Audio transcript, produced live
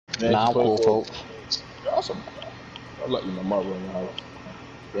Nah, I'm cool, folks. Awesome. I'll let you know my room house.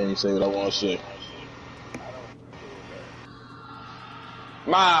 Can't even say what I want to say.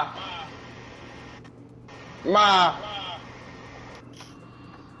 Ma.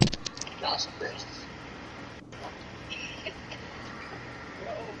 Y'all some bitches.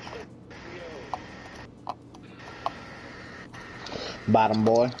 Bottom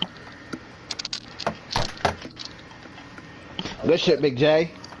boy. Good shit, Big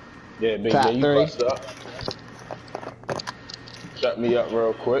J. Yeah, Big Top J, you 3. bust up. Shut me up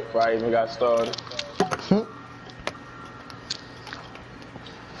real quick before I even got started.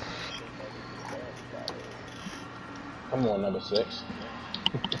 Come on, number 6.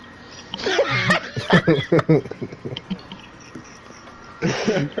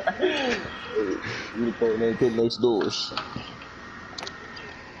 You the person that put next doors.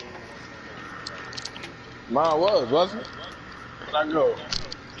 Mine wasn't it? Where'd I go?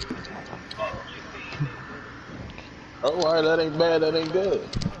 Oh, alright, that ain't bad, that ain't good.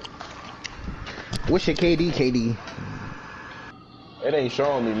 What's your KD? It ain't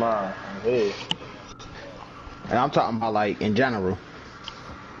showing me mine. I'm here. And I'm talking about like in general.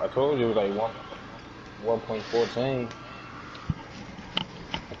 I told you it was like 1.14.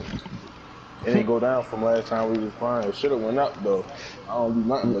 It didn't go down from last time we was playing. It should have went up though. I don't do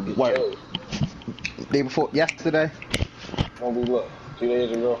nothing but get What? killed. Day before yesterday? When we look, 2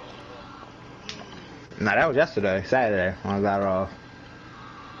 days ago. Nah, that was yesterday, Saturday, when I got off.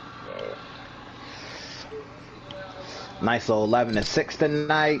 Yeah. Nice little 11-6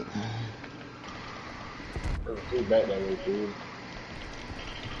 tonight. It was too bad that way, dude.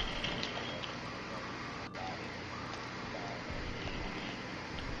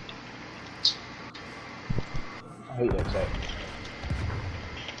 I hate that tech.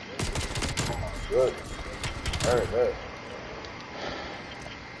 Oh my goodness. Heard that.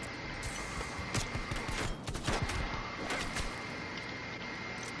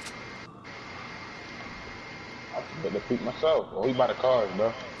 I forget to peek myself. Oh, he by the cars,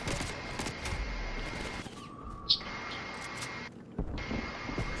 bro.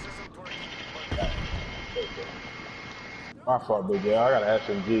 My fault, Big J. I got an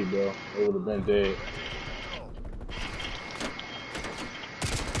SMG, bro. They would have been dead.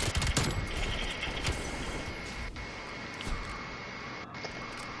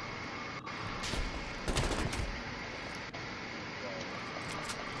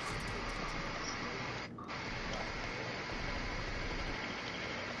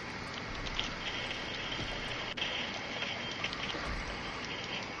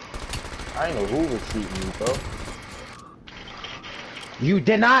 I ain't know who was shooting me, bro. You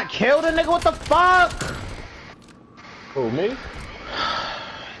did not kill the nigga, what the fuck? Who, me?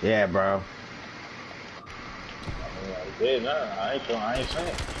 Yeah, bro. I mean, I did, nah. I ain't seen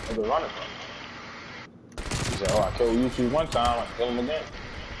it. I was running from it. He said, oh, I killed YouTube one time, I kill him again.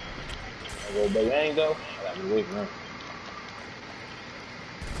 I go, but you ain't though. I gotta be away from him.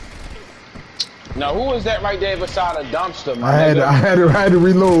 Now, who is that right there beside a dumpster, my nigga? I had to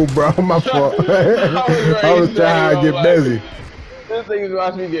reload, bro. My fault. I was trying to get busy. This thing is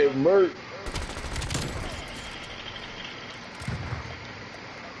watching me get murked.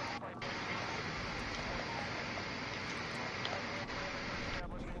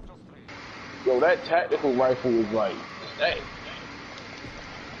 Yo, that tactical rifle is like, dang.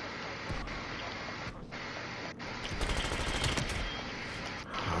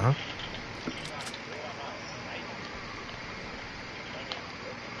 Huh?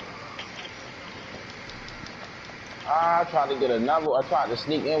 I tried to get another. I tried to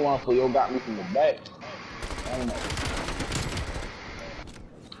sneak in one for yo, got me from the back. I don't know.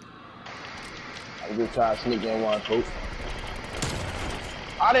 I just tried to sneak in one, coach.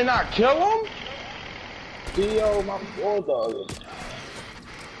 I did not kill him. Yo, my bulldog.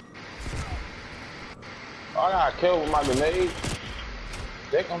 I got killed with my grenade.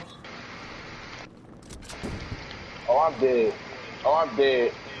 Dickums. Oh, I'm dead. Oh, I'm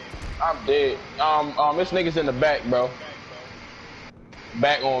dead. I'm dead. This nigga's in the back, bro.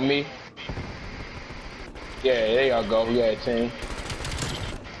 Back on me. Yeah, there y'all go. Yeah, team.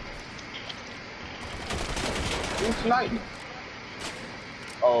 Who's sniping?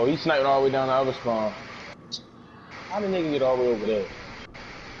 Oh, he's sniping all the way down the other spawn. How did nigga get all the way over there?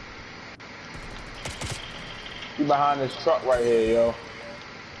 He behind this truck right here, yo.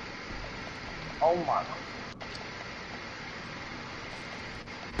 Oh my.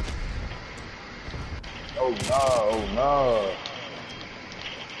 Oh no, oh no.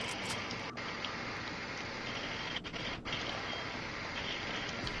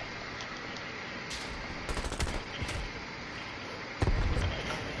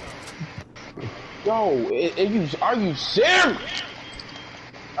 Yo, are you serious?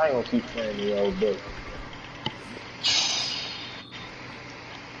 I ain't gonna keep playing the old book.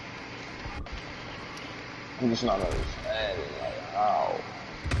 I'm just not understanding, like, how.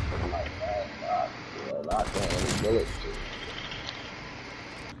 Like, not throwing any bullets to.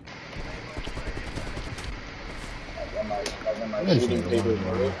 Like, This shooting nigga people. running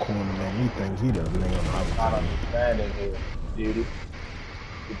around the corner, man. He thinks he doesn't name I'm not understanding here, dude.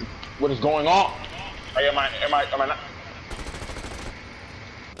 What is going on? Am I not?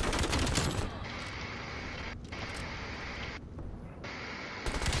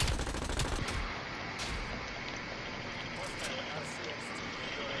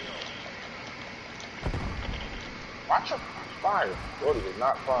 Watch your fire. Brody is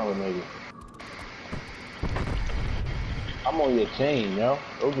not fine with niggas. I'm on your team, yo.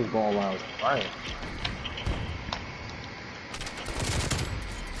 They're just going around frying.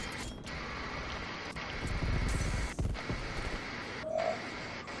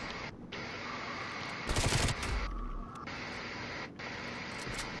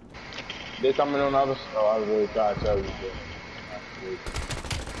 They coming on the other side. Oh, I was really trying to tell you.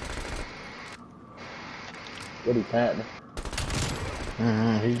 What he panting?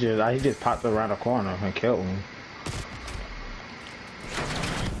 He just popped around the corner and killed him.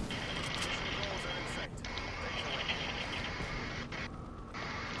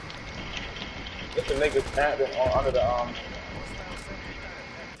 This a nigga panting on under the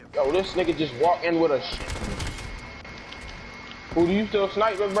Yo, this nigga just walked in with a. Who do you still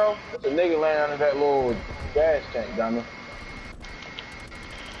snipe with, bro? That's a nigga laying under that little gas tank, dummy.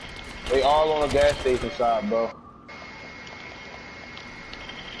 They all on the gas station side, bro.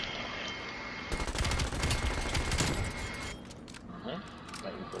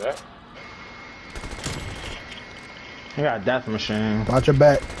 Thank you for that. He got a death machine. Watch your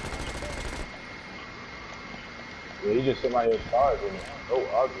back. Yeah, he just hit my head hard with me. So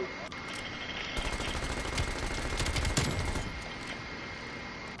ugly.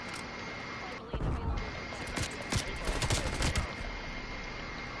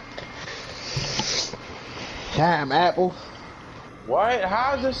 Damn, Apple. What?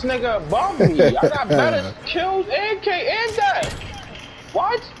 How's this nigga above me? I got better kills and that.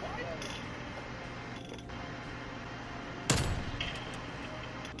 What?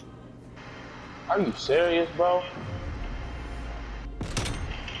 Are you serious, bro?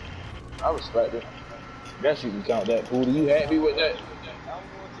 I respect it. Guess you can count that, fool. You happy with that?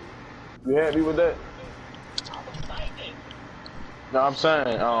 You happy with that? No, I'm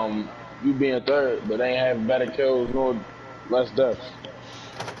saying, you being third, but they ain't having better kills nor less deaths.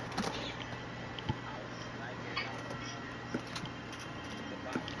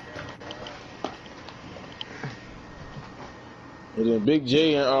 And then Big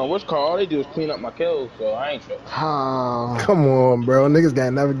J and what's called, all they do is clean up my kills, so I ain't tripping. Come on, bro. Niggas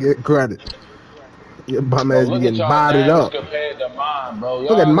gotta never get credit. Your bum ass be getting bodied up. Compared to mine, bro.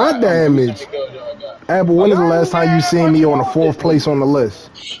 Look at my damage. Apple, when is the last time you seen me on the 4th place on the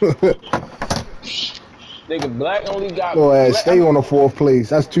list? Nigga, Black only got. Go ahead, stay on the 4th place.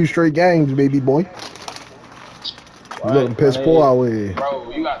 That's 2 straight games, baby boy. You looking piss poor out here.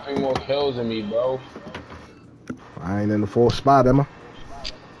 Bro, you got 3 more kills than me, bro. I ain't in the 4th spot, am I?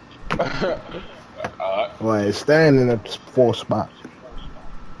 Well, stand in the 4th spot.